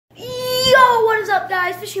up,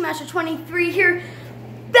 guys? Fishing Master 23 here,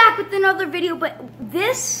 back with another video. But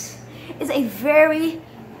this is a very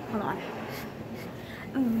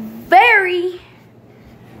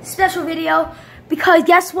special video because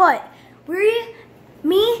guess what?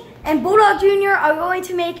 Me and Bulldog Jr. are going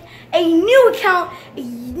to make a new account, a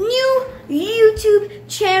new YouTube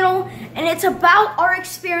channel, and it's about our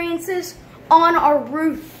experiences on our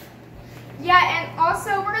roof. Yeah, and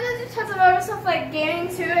also we're gonna do tons of other stuff like gaming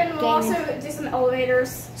too, and we'll also do some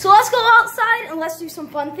elevators. So let's go outside and let's do some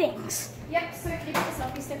fun things. Yep. So can you put the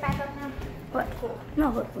selfie stick back up now? What? Cool. No,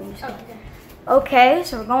 look. We just okay. Okay,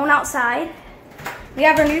 so we're going outside. We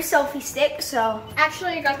have our new selfie stick. So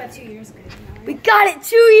actually, you got that 2 years ago. We got it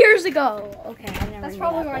 2 years ago. Okay, I never. That's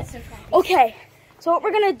probably why it's so fun. Okay, so what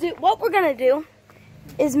we're gonna do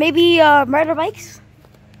is maybe ride our bikes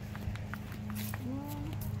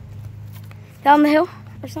down the hill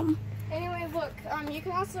or something. Anyway, look, you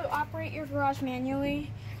can also operate your garage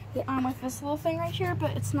manually with this little thing right here,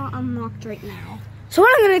 but it's not unlocked right now. So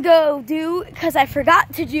what I'm gonna go do, because I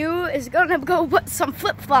forgot to do, is gonna go put some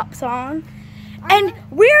flip-flops on. And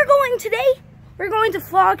we're going to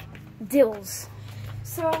vlog Dills.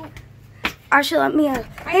 So actually, let me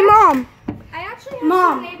hey Mom. I actually have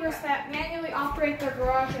some neighbors that manually operate their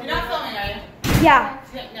garage. You're not filming, are you? Yeah.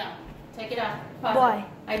 No. Take it out. Pause Why? it.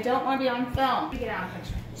 I don't want to be on film. Take it out.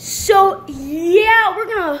 So yeah, we're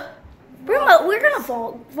gonna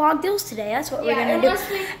vlog Dills today. That's what we're gonna do.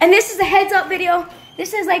 And this is a heads up video.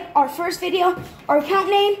 This is like our first video. Our account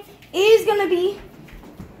name is gonna be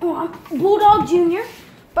Bulldog Jr.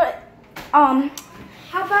 But how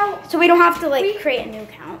about so we don't have to like create a new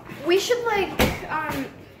account. We should like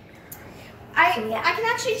I can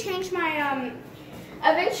actually change my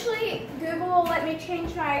eventually Google will let me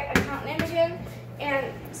change my account name again.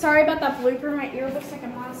 And sorry about that blooper, my ear looks like a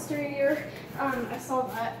monster ear. I saw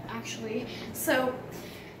that actually. So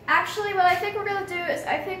actually what I think we're gonna do is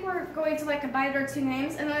I think we're going to like combine our two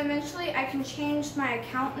names, and then eventually I can change my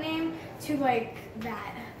account name to like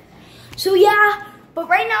that. So yeah, but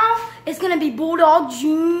right now it's gonna be Bulldog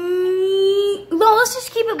Jr. No, let's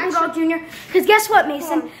just keep it Bulldog Jr. Because guess what,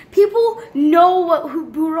 Mason? People know who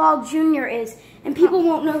Bulldog Jr. is, and people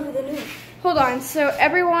won't know who the new. Hold on. So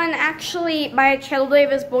everyone, actually, my channel name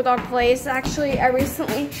is Bulldog Plays. Actually, I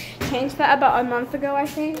recently changed that about a month ago, I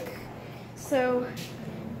think. So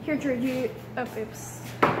here, Drew. Oh, oops.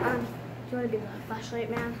 Do you want to be the flashlight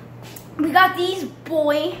man? We got these,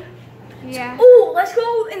 boy. Yeah. Ooh, let's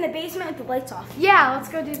go in the basement with the lights off. Yeah, let's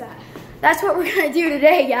go do that. That's what we're gonna do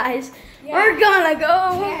today, guys. Yeah. We're gonna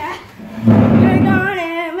go. Yeah.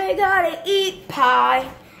 We're gonna eat pie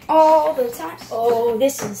all the time. Oh,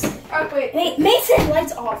 this is. Oh wait. Mason,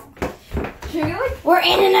 lights off. Should we like? We're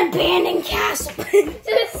in an abandoned castle.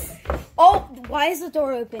 Oh, why is the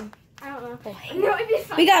door open? I don't know. Oh, hey. No, it'd be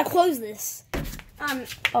fun. We gotta close this.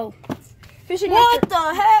 Oh. What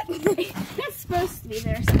the heck? It's supposed to be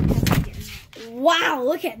there. So wow,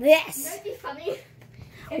 look at this. That'd be funny.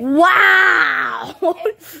 Wow.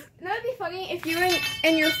 That'd be funny if you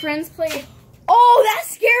and your friends played. Oh, that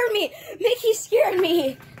scared me. Mickey scared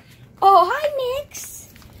me. Oh, hi, Nix.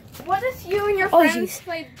 What if you and your friends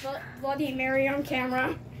played Bloody Mary on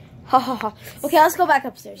camera? Ha ha ha. Okay, let's go back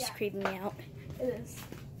upstairs. Yeah. It's creeping me out. It is.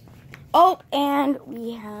 Oh, and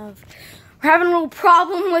we're having a little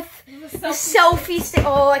problem with the selfie stick.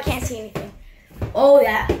 Oh, I can't see anything. Oh,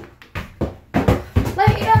 yeah.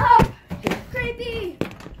 Let me up. Creepy.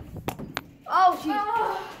 Oh, jeez.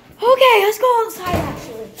 Okay, let's go outside,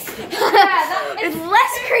 actually. Yeah, it's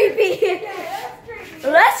less creepy. Yeah, that's creepy.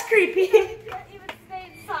 Less creepy. You can't even stay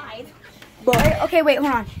inside. Boy, okay, wait,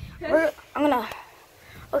 hold on.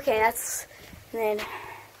 Okay, that's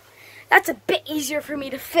a bit easier for me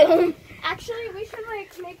to film. Actually, we should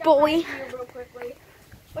like make a Boy. high view real quickly.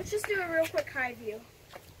 Let's just do a real quick high view.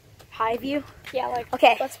 High view? Yeah, like,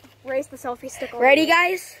 okay. Let's raise the selfie stick. Ready,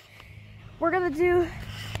 guys? We're gonna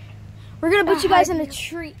put you guys in a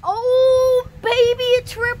tree. Oh, baby, a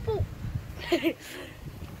triple.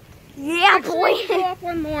 Yeah, boy. Go up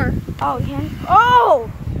one more. Oh, yeah. Oh,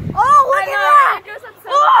 look at that.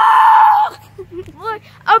 Oh! Look.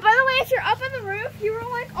 Oh, by the way, if you're up on the roof, you were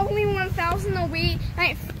like only 1,000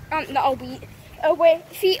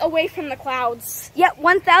 feet away from the clouds. Yeah,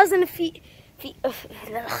 1,000 feet.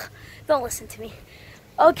 Don't listen to me.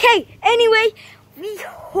 Okay. Anyway, we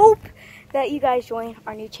hope that you guys join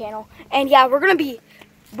our new channel, and yeah, we're gonna be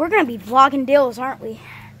vlogging Dills, aren't we?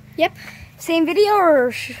 Yep. Same video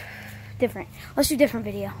or different? Let's do different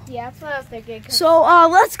video. Yeah, that's what I was thinking. So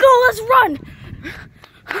let's go. Let's run.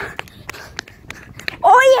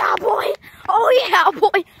 Oh yeah, boy. Oh yeah, boy.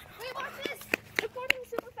 Wait, watch this. Recording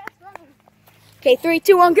super fast running. Okay, 3,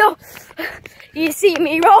 2, 1, go. You see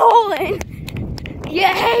me rolling.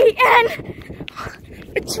 Yay, and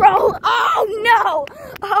patrol. Oh, no.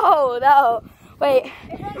 Oh, no. Wait.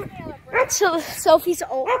 So, Sophie's,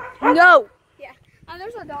 oh, no. Yeah. Oh,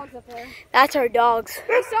 there's our dogs up there. That's our dogs.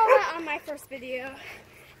 I saw that on my first video.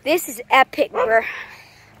 This is epic, bruh.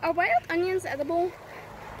 Are white onions edible?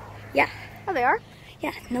 Yeah. Oh, they are?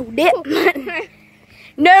 Yeah, no dip.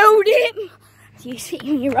 No dip. You see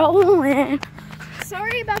me rolling.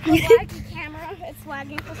 Sorry about the laggy camera. It's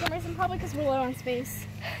lagging for some reason, probably because we're low on space.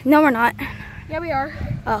 No, we're not. Yeah, we are.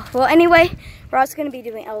 Oh, well, anyway, we're also going to be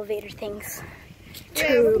doing elevator things.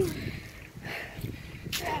 Too.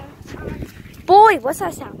 Yeah. Boy, what's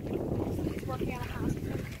that sound? He's working on a house.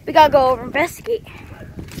 We got to go over and investigate.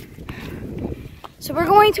 So we're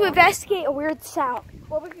going to investigate a weird sound.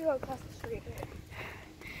 Well, we can go across the street.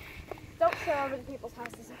 Don't show over to people's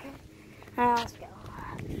houses, okay? Let's go.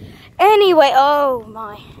 Anyway, oh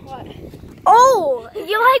my. What? Oh,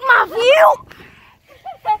 you like my view?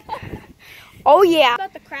 Oh yeah.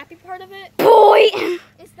 But the crappy part of it Boy.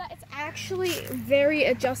 is that it's actually very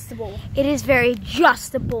adjustable. It is very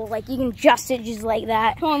adjustable. Like you can adjust it just like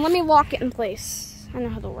that. Hold on, let me lock it in place. I know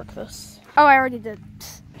how to work this. Oh, I already did.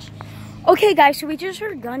 Okay, guys, so we just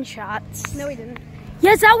heard gunshots. No, we didn't.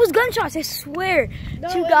 Yes, that was gunshots. I swear No,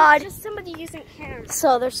 to it God. was just somebody using cameras.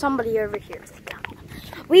 So there's somebody over here with a gun.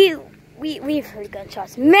 We've heard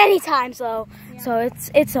gunshots many times though, Yeah. so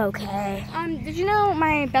it's okay. Did you know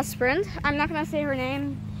my best friend? I'm not gonna say her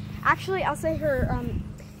name. Actually, I'll say her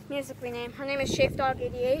Musical.ly name. Her name is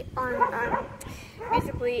ShafeDog88 on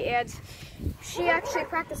Musical.ly, and she actually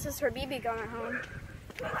practices her BB gun at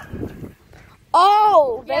home.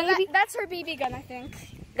 Oh, Yeah, baby. that's her BB gun, I think.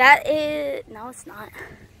 That is no, it's not.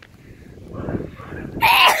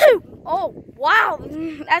 Oh wow,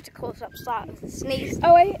 that's a close-up shot. Sneeze.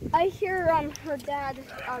 Oh, I hear her dad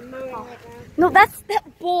mowing right now. No, that's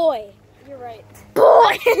that boy. You're right.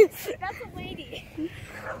 Boy. That's a lady.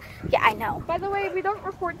 Yeah, I know. By the way, we don't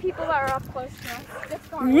record people that are up close to us. That's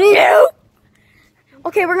fine. No.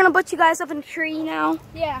 Okay, we're gonna put you guys up in a tree now.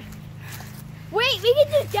 Yeah. Wait, we can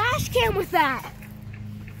do dash cam with that.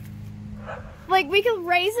 Like, we can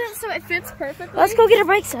raise it so it fits perfectly. Let's go get our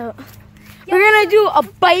bikes out. Yeah, We're gonna do a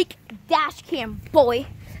bike dash cam, boy.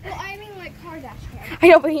 Well, I mean, like, car dash cam. I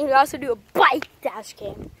know, but you can also do a bike dash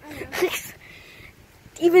cam. I know.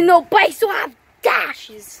 Even though bikes don't have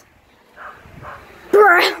dashes.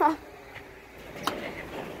 Bruh.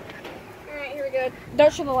 Alright, here we go.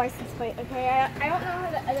 Don't show the license plate, okay? I don't know how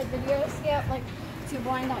to edit videos yet, like, to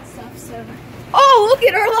blind out stuff, so. Oh, look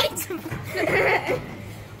at our lights.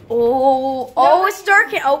 Oh, it's dark.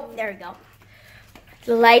 Oh, there we go.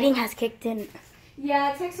 The lighting has kicked in.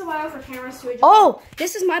 Yeah, it takes a while for cameras to adjust. Oh,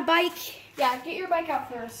 this is my bike. Yeah, get your bike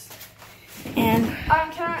out first. And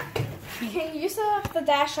Can you set up the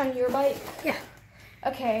dash on your bike? yeah,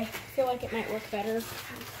 Okay, I feel like it might work better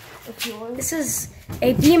with yours. this is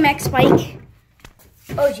a BMX bike.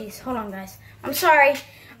 Oh, geez, hold on, guys. I'm sorry.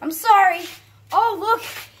 I'm sorry. Oh, look,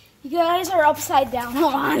 you guys are upside down.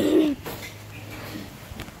 Hold on.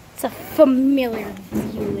 It's a familiar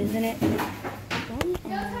view, isn't it? Go tell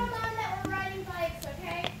Mom that we're riding bikes,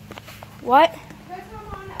 okay? What? Go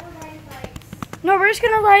tell Mom that we're riding bikes. No, we're just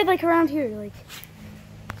gonna ride like around here, like.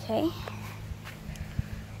 Okay.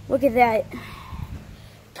 Look at that.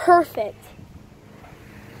 Perfect.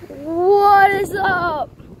 What is up?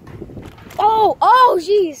 Oh,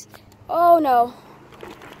 jeez. Oh no.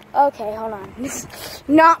 Okay, hold on. This is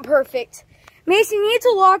not perfect. Mason, you need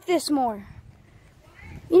to lock this more.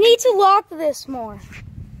 You need to lock this more.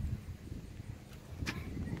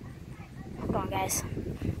 Hold on, guys.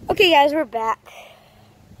 Okay, guys, we're back.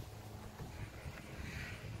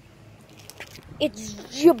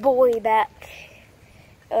 It's your boy back.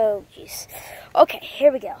 Oh, jeez. Okay,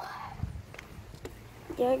 here we go.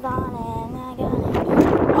 You're gone and I'm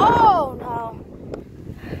gonna. Oh, no.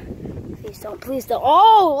 Please don't.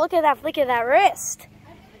 Oh, look at that flick of that wrist.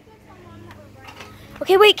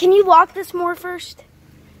 Okay, wait, can you lock this more first?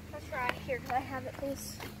 Let's try. Here, can I have it,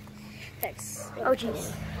 please? Thanks. Oh,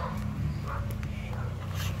 jeez.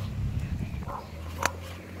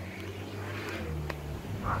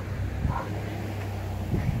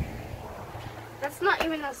 That's not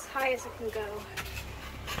even as high as it can go.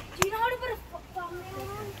 Do you know how to put a thumbnail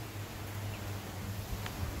on?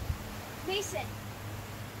 Mason,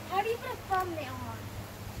 how do you put a thumbnail on?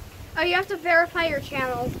 Oh, you have to verify your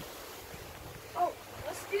channel. Oh,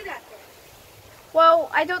 let's do that then. Well,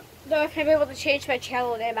 I don't know if I'm able to change my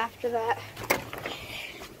channel name after that.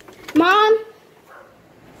 Mom?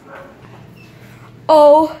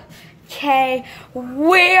 Okay,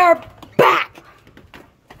 we're back.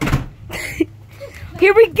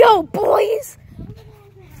 Here we go, boys.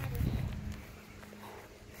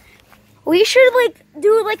 We should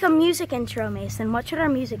do a music intro, Mason. What should our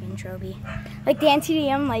music intro be? Like the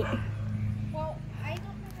NTDM, like. Well, I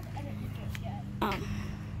don't know how to edit videos yet.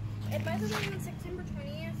 It might have been on September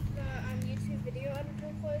 20th, the YouTube video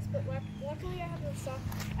editor closed, but luckily I have the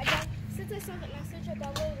software. Since I saw that message, I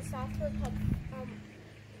downloaded the software called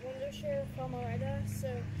Wondershare Filmoretta, so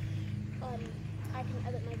I can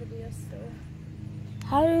edit my videos still.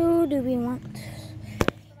 How do we want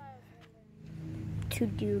to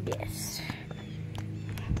do this?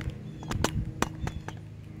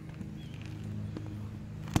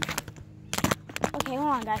 Okay, hold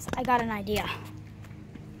on, guys. I got an idea.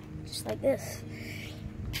 Just like this.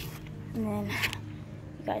 And then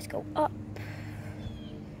you guys go up.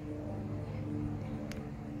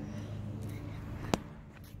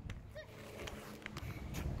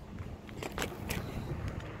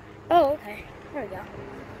 Oh, okay. There we go.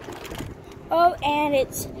 Oh, and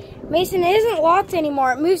it's Mason, it isn't locked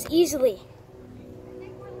anymore. It moves easily.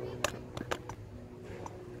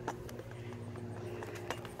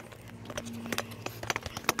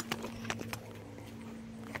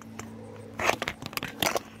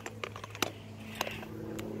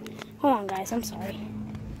 Hold on, guys. I'm sorry.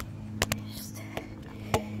 Just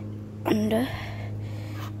under.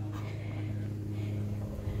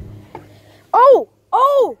 Oh!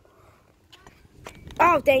 Oh!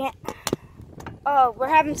 Oh, dang it. Oh, we're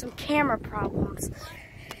having some camera problems.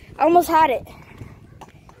 I almost had it.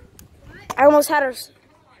 I almost had her.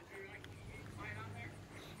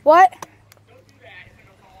 What?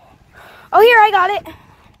 Oh, here, I got it.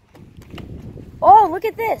 Oh, look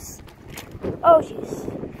at this. Oh, jeez.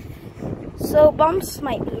 So, bumps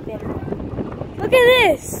might be better. Look at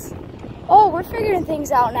this. Oh, we're figuring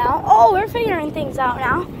things out now. Oh, we're figuring things out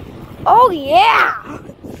now. Oh, yeah.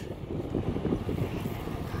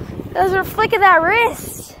 Those are a flick of that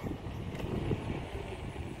wrist.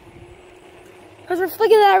 Those are a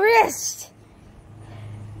flick of that wrist.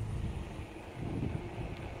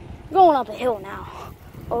 We're going up a hill now.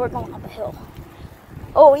 Oh, we're going up a hill.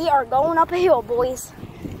 Oh, we are going up a hill, boys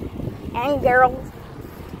and girls.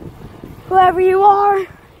 Whoever you are,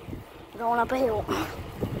 we're going up a hill.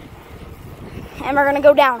 And we're going to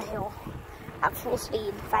go down a hill at full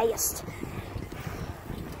speed, fast.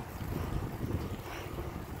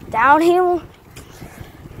 Downhill.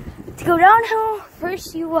 To go downhill,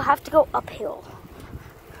 first you will have to go uphill.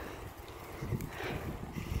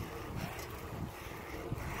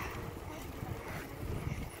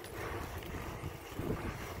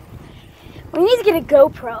 We need to get a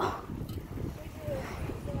GoPro.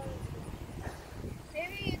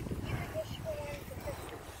 Maybe you could wish for one for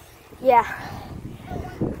Christmas. Yeah.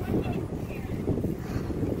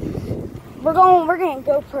 We're getting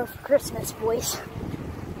GoPro for Christmas, boys.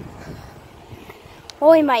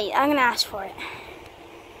 Well, we might. I'm gonna ask for it.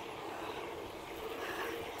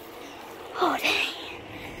 Oh, dang.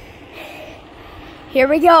 Here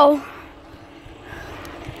we go.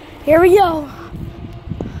 Here we go.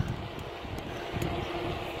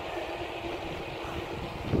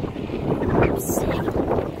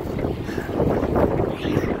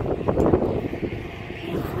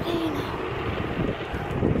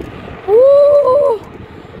 Ooh.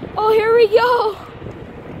 Oh, here we go.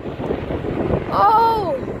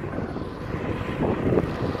 Oh!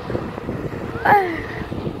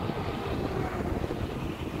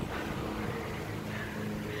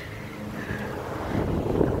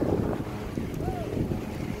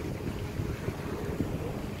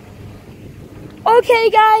 Okay,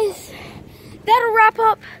 guys, that'll wrap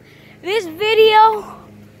up this video.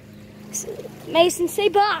 Mason, say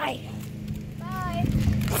bye. Bye.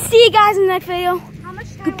 See you guys in the next video. How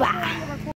much time Goodbye.